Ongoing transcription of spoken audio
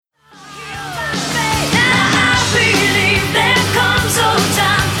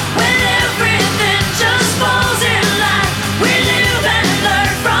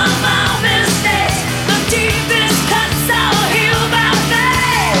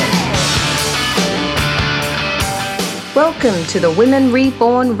Welcome to the Women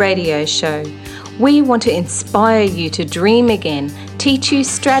Reborn radio show. We want to inspire you to dream again, teach you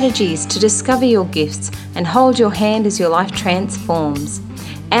strategies to discover your gifts, and hold your hand as your life transforms.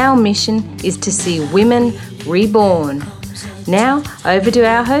 Our mission is to see women reborn. Now, over to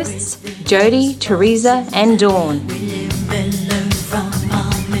our hosts, Jody, Teresa, and Dawn.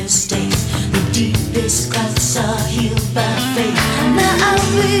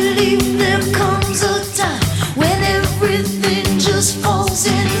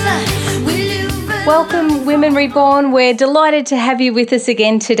 Welcome, Women Reborn. We're delighted to have you with us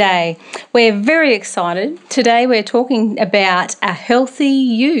again today. We're very excited. Today we're talking about a healthy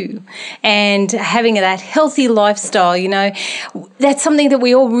you and having that healthy lifestyle. You know, that's something that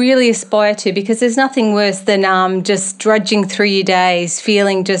we all really aspire to, because there's nothing worse than just drudging through your days,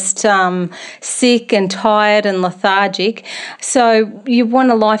 feeling just sick and tired and lethargic. So you want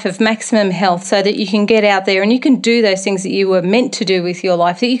a life of maximum health so that you can get out there and you can do those things that you were meant to do with your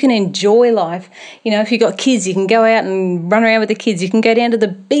life, that you can enjoy life. You know, if you've got kids, you can go out and run around with the kids. You can go down to the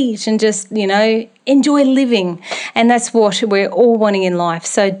beach and just, you know, enjoy living. And that's what we're all wanting in life.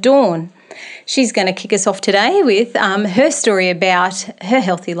 So Dawn, she's going to kick us off today with her story about her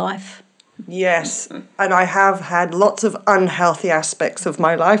healthy life. Yes, and I have had lots of unhealthy aspects of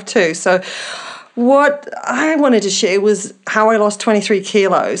my life too. So what I wanted to share was how I lost 23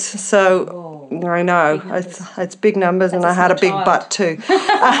 kilos. So I know, it's big numbers, and I had a big butt too.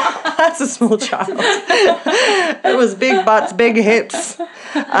 That's a small child. It was big butts, big hips,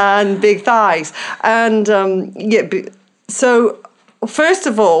 and big thighs. And so first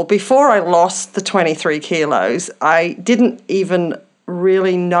of all, before I lost the 23 kilos, I didn't even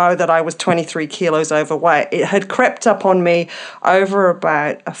really know that I was 23 kilos overweight. It had crept up on me over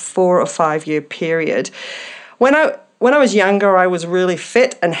about a 4 or 5 year period. When I was younger, I was really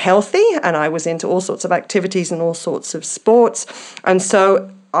fit and healthy, and I was into all sorts of activities and all sorts of sports. And so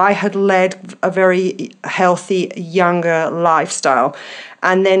I had led a very healthy, younger lifestyle.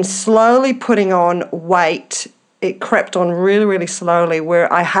 And then slowly putting on weight, it crept on really, really slowly,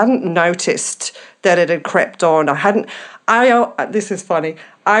 where I hadn't noticed that it had crept on. This is funny.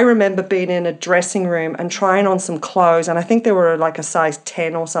 I remember being in a dressing room and trying on some clothes, and I think they were like a size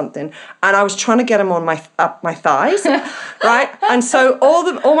 10 or something, and I was trying to get them on up my thighs, right? And so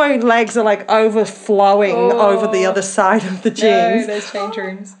all my legs are like overflowing over the other side of the jeans. No, those change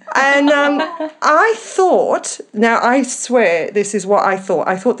rooms. And I thought, now I swear this is what I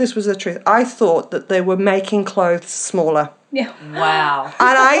thought this was the truth. I thought that they were making clothes smaller. Yeah. Wow.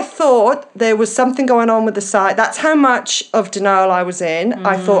 And I thought there was something going on with the side. That's how much of denial I was in.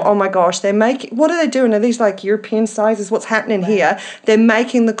 I thought, oh my gosh, what are they doing? Are these like European sizes? What's happening here? They're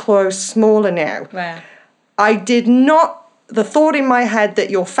making the clothes smaller now. Wow. The thought in my head that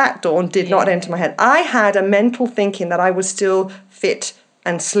you're fat, Dawn, did not enter my head. I had a mental thinking that I was still fit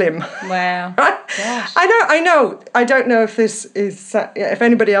and slim. Wow. Right? Gosh. I know. I don't know if this is, if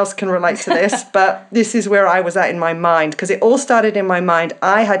anybody else can relate to this, but this is where I was at in my mind, because it all started in my mind.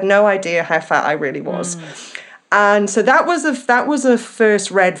 I had no idea how fat I really was. And so that was a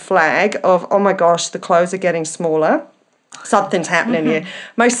first red flag of, oh my gosh, the clothes are getting smaller. Something's happening here.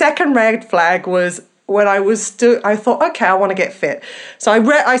 My second red flag was when I thought, okay, I want to get fit. So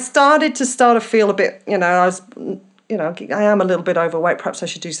I started to feel a bit, I am a little bit overweight. Perhaps I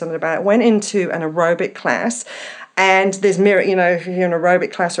should do something about it. Went into an aerobic class, and there's mirror. You know, if you're in an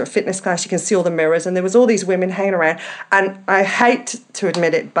aerobic class or a fitness class, you can see all the mirrors. And there was all these women hanging around. And I hate to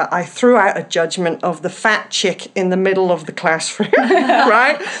admit it, but I threw out a judgment of the fat chick in the middle of the classroom.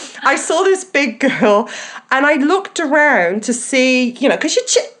 Right? I saw this big girl, and I looked around to see, because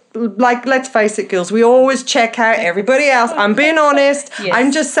let's face it, girls, we always check out everybody else. I'm being honest. Yes.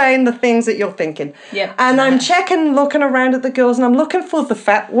 I'm just saying the things that you're thinking. Yep. And I'm looking around at the girls, and I'm looking for the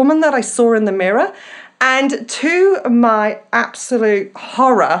fat woman that I saw in the mirror. And to my absolute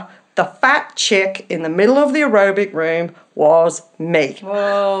horror, the fat chick in the middle of the aerobic room was me.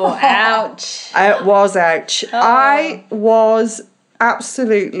 Whoa, ouch. It was ouch. Oh. I was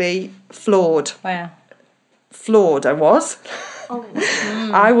absolutely floored. Wow. Floored, I was.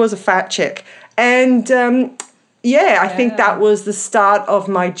 I was a fat chick. And I think that was the start of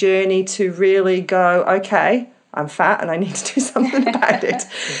my journey to really go, okay, I'm fat and I need to do something about it.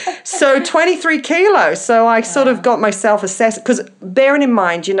 So 23 kilos. So I sort of got myself assessed, because bearing in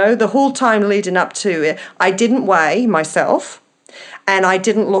mind, the whole time leading up to it, I didn't weigh myself and I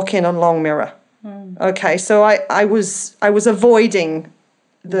didn't look in a long mirror. Okay, so I was avoiding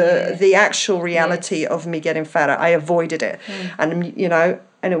the actual reality of me getting fatter. I avoided it. And,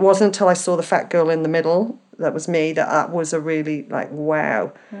 And it wasn't until I saw the fat girl in the middle, that was me, that was a really like,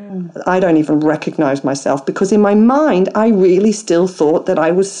 wow. I don't even recognize myself, because in my mind, I really still thought that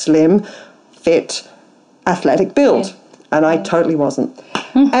I was slim, fit, athletic build. And I totally wasn't.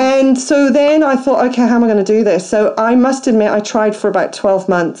 And so then I thought, okay, how am I going to do this? So I must admit, I tried for about 12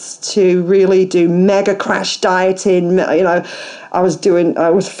 months to really do mega crash dieting. You know, I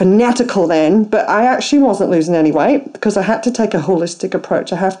was fanatical then, but I actually wasn't losing any weight, because I had to take a holistic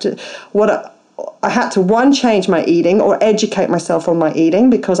approach. I had to, one, change my eating or educate myself on my eating,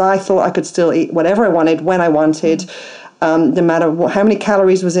 because I thought I could still eat whatever I wanted, when I wanted, no matter how many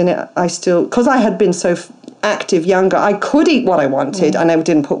calories was in it. I still, because I had been so active younger, I could eat what I wanted and I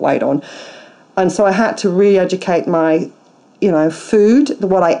didn't put weight on. And so I had to re-educate my, food,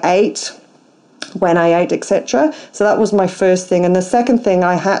 what I ate, when I ate, etc. So that was my first thing. And the second thing,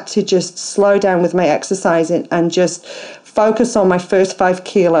 I had to just slow down with my exercising and just focus on my first 5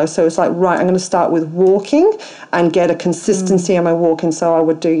 kilos. So it's like, right, I'm going to start with walking and get a consistency in my walking. So I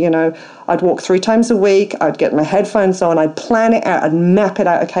would do, I'd walk 3 times a week. I'd get my headphones on. I'd plan it out. I'd map it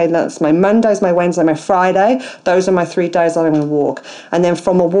out. Okay, that's my Mondays, my Wednesday, my Friday. Those are my 3 days that I'm going to walk. And then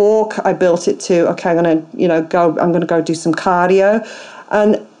from a walk, I built it to, okay, I'm going to go do some cardio.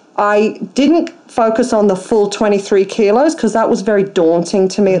 And I didn't focus on the full 23 kilos, because that was very daunting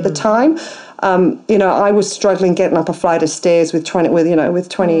to me at the time. I was struggling getting up a flight of stairs with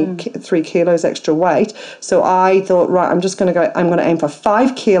 23 kilos extra weight. So I thought, right, I'm going to aim for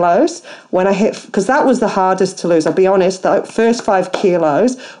 5 kilos when I hit, because that was the hardest to lose. I'll be honest, the first 5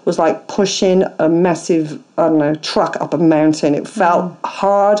 kilos was like pushing a massive, truck up a mountain. It felt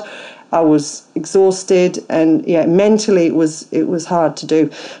hard. I was exhausted, and mentally it was hard to do.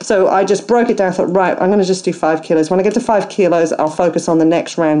 So I just broke it down. I thought, right, I'm going to just do 5 kilos. When I get to 5 kilos, I'll focus on the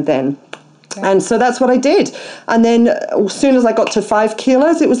next round then. Okay. And so that's what I did. And then as soon as I got to 5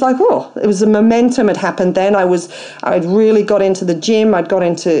 kilos, it was like, it was a momentum had happened then. I'd really got into the gym. I'd got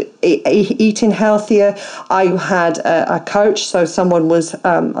into eating healthier. I had a coach. So someone was,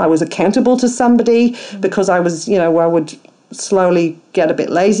 I was accountable to somebody, because I was, I would slowly get a bit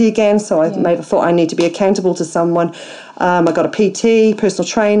lazy again. So I thought I need to be accountable to someone. I got a PT, personal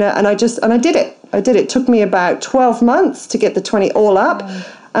trainer, and I did it. It took me about 12 months to get the 20 all up.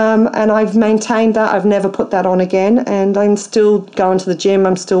 And I've maintained that. I've never put that on again, and I'm still going to the gym.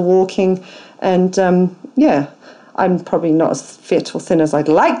 I'm still walking, and I'm probably not as fit or thin as I'd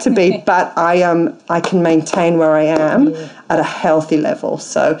like to be, but I can maintain where I am at a healthy level.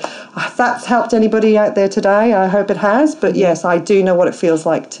 So if that's helped anybody out there today, I hope it has. But yes, I do know what it feels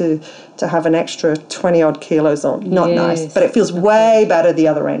like to have an extra 20 odd kilos on. Not nice, but it feels way better the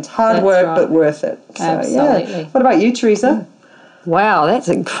other end. Hard work, but worth it. So, absolutely. What about you, Teresa? Wow, that's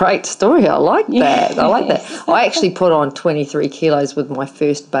a great story. I like that. I actually put on 23 kilos with my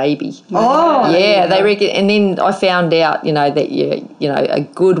first baby. Oh, yeah, they reckon. And then I found out, that a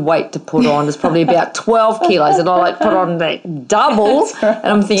good weight to put on is probably about 12 kilos, and I put on that double, and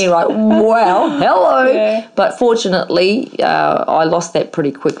I'm thinking wow, hello. Yeah. But fortunately, I lost that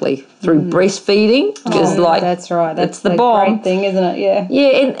pretty quickly through breastfeeding, because that's right. That's the bomb great thing, isn't it? Yeah.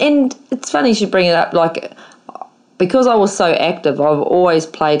 Yeah, and it's funny you should bring it up, because I was so active, I've always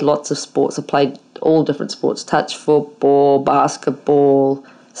played lots of sports. I played all different sports: touch football, basketball,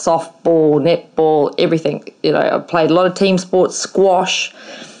 softball, netball, everything. I played a lot of team sports, squash,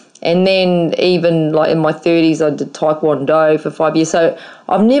 and then even in my 30s, I did taekwondo for 5 years. So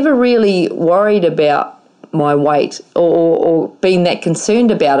I've never really worried about my weight or been that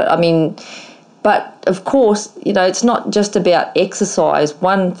concerned about it. I mean, but of course, it's not just about exercise.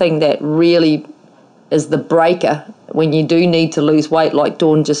 One thing that really is the breaker when you do need to lose weight, like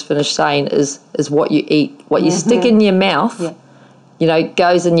Dawn just finished saying, is what you eat. What you stick in your mouth,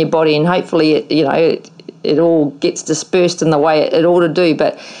 goes in your body, and hopefully it all gets dispersed in the way it ought to do.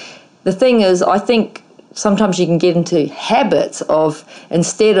 But the thing is, I think sometimes you can get into habits of,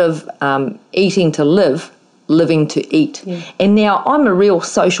 instead of eating to live, living to eat. Yeah. And now I'm a real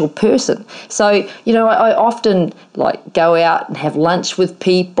social person. So, I often go out and have lunch with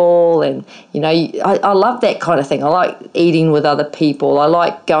people, and, I love that kind of thing. I like eating with other people. I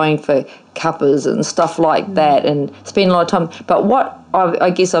like going for cuppers and stuff like that, and spend a lot of time. But what I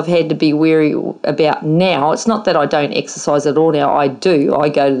guess I've had to be wary about now, it's not that I don't exercise at all now. I do. I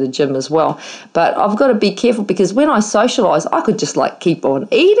go to the gym as well. But I've got to be careful, because when I socialise, I could just keep on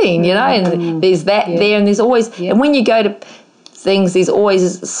eating, and there's that there, and there's always, and when you go to things, there's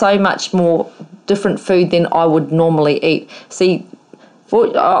always so much more different food than I would normally eat. See,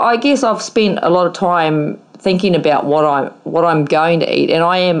 I guess I've spent a lot of time thinking about what I'm going to eat, and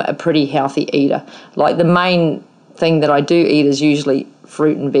I am a pretty healthy eater. The main thing that I do eat is usually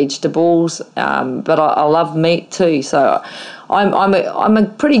fruit and vegetables, but I love meat too. So I'm a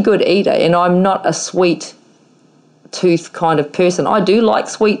pretty good eater, and I'm not a sweet tooth kind of person. I do like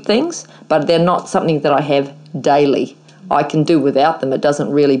sweet things, but they're not something that I have daily. I can do without them. It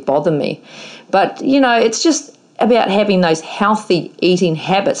doesn't really bother me. But, it's just about having those healthy eating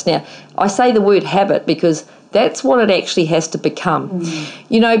habits. Now, I say the word habit because that's what it actually has to become.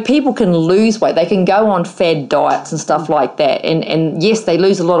 People can lose weight. They can go on fad diets and stuff like that. And yes, they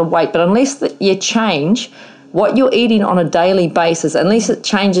lose a lot of weight, but unless you change what you're eating on a daily basis, unless it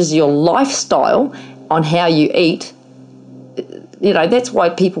changes your lifestyle on how you eat, that's why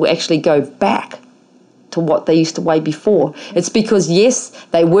people actually go back to what they used to weigh before. It's because, yes,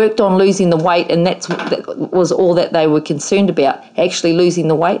 they worked on losing the weight, and that was all that they were concerned about, actually losing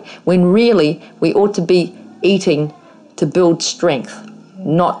the weight, when really we ought to be eating to build strength,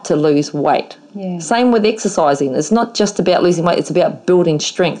 not to lose weight. Yeah. Same with exercising. It's not just about losing weight, it's about building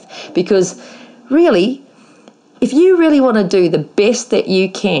strength. Because really, if you really want to do the best that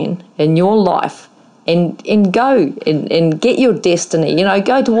you can in your life, and go and get your destiny,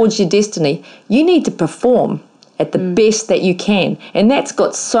 go towards your destiny, you need to perform at the best that you can. And that's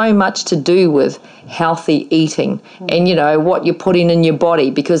got so much to do with healthy eating and, what you're putting in your body,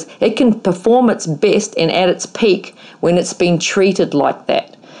 because it can perform its best and at its peak when it's been treated like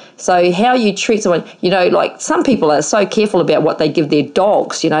that. So how you treat someone, like some people are so careful about what they give their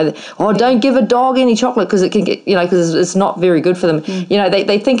dogs, don't give a dog any chocolate because it can get, because it's not very good for them.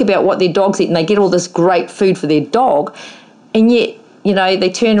 They think about what their dogs eat, and they get all this great food for their dog, and yet, they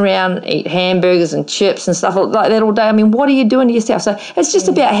turn around and eat hamburgers and chips and stuff like that all day. I mean, what are you doing to yourself? So it's just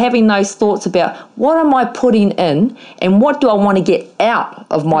about having those thoughts about what am I putting in and what do I want to get out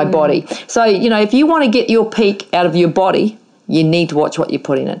of my body. So, if you want to get your peak out of your body, you need to watch what you're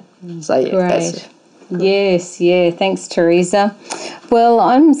putting in. So, yeah, that's it. Yes, thanks, Teresa. Well,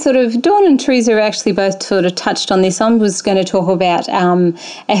 Dawn and Teresa have actually both sort of touched on this. I was going to talk about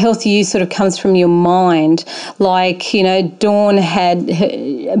a healthy you sort of comes from your mind. Like, Dawn had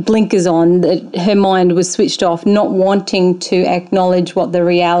her blinkers on, that her mind was switched off, not wanting to acknowledge what the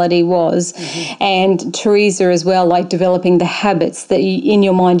reality was. And Teresa as well, like developing the habits that in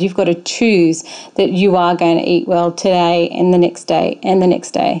your mind you've got to choose that you are going to eat well today and the next day and the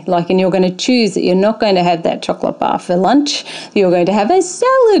next day. And you're going to choose that you're not going to have that chocolate bar for lunch. You're going to have a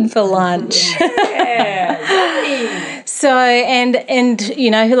salad for lunch. So, and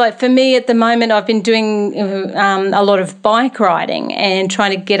for me at the moment, I've been doing a lot of bike riding and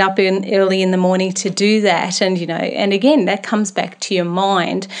trying to get up early in the morning to do that. And, and again, that comes back to your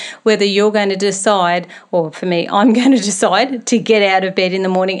mind, whether you're going to decide, or for me, I'm going to decide to get out of bed in the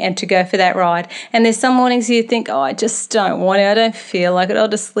morning and to go for that ride. And there's some mornings you think, I just don't want it. I don't feel like it. I'll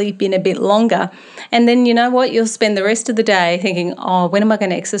just sleep in a bit longer. And then you know what? You'll spend the rest of the day thinking, when am I going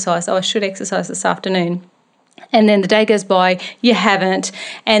to exercise? I should exercise this afternoon. And then the day goes by, you haven't,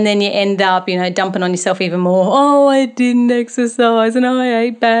 and then you end up, dumping on yourself even more. I didn't exercise and I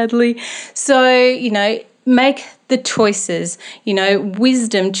ate badly. So, make the choices.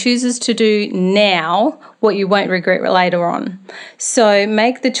 Wisdom chooses to do now what you won't regret later on. So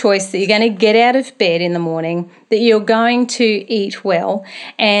make the choice that you're going to get out of bed in the morning, that you're going to eat well,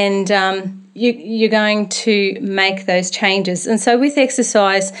 and you're going to make those changes. And so with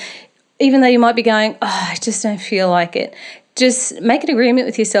exercise, even though you might be going, I just don't feel like it, just make an agreement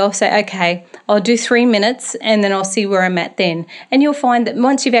with yourself. Say, okay, I'll do 3 minutes and then I'll see where I'm at then. And you'll find that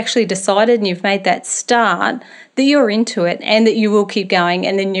once you've actually decided and you've made that start, that you're into it and that you will keep going,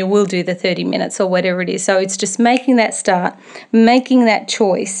 and then you will do the 30 minutes or whatever it is. So it's just making that start, making that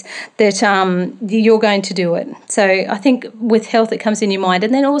choice that you're going to do it. So I think with health, it comes in your mind.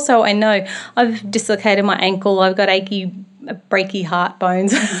 And then also I know I've dislocated my ankle. I've got achy, breaky heart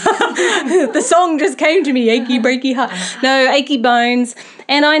bones. The song just came to me, achy, breaky heart. No, achy bones.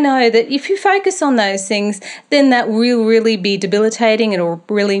 And I know that if you focus on those things, then that will really be debilitating. It'll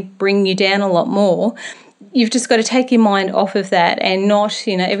really bring you down a lot more. You've just got to take your mind off of that and not,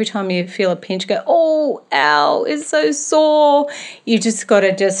 every time you feel a pinch, go, oh, ow, it's so sore. You just got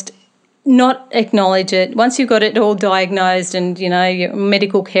to just not acknowledge it. Once you've got it all diagnosed and, your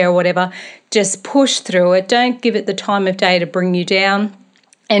medical care or whatever, just push through it. Don't give it the time of day to bring you down,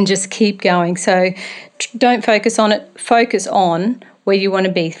 and just keep going. So don't focus on it. Focus on where you want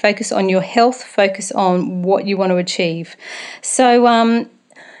to be. Focus on your health. Focus on what you want to achieve. So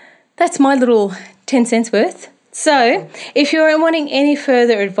that's my little 10 cents worth. So if you're wanting any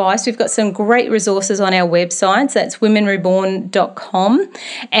further advice, we've got some great resources on our website. So that's womenreborne.com,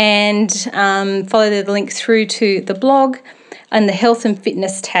 and follow the link through to the blog. and the health and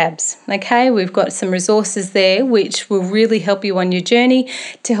fitness tabs. Okay, we've got some resources there which will really help you on your journey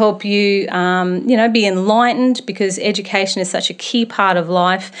to help you, be enlightened, because education is such a key part of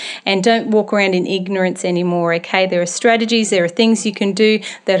life, and don't walk around in ignorance anymore. Okay, there are strategies, there are things you can do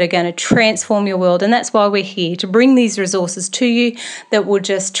that are going to transform your world, and that's why we're here to bring these resources to you that will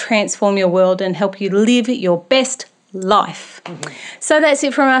just transform your world and help you live your best life. So that's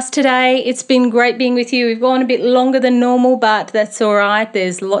it from us today. It's been great being with you. We've gone a bit longer than normal, but that's all right.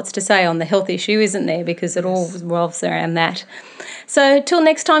 There's lots to say on the health issue, isn't there? Because it all revolves around that. So till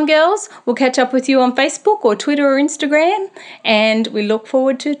next time, girls, we'll catch up with you on Facebook or Twitter or Instagram, and we look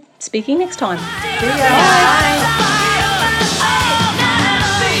forward to speaking next time. See ya. Bye.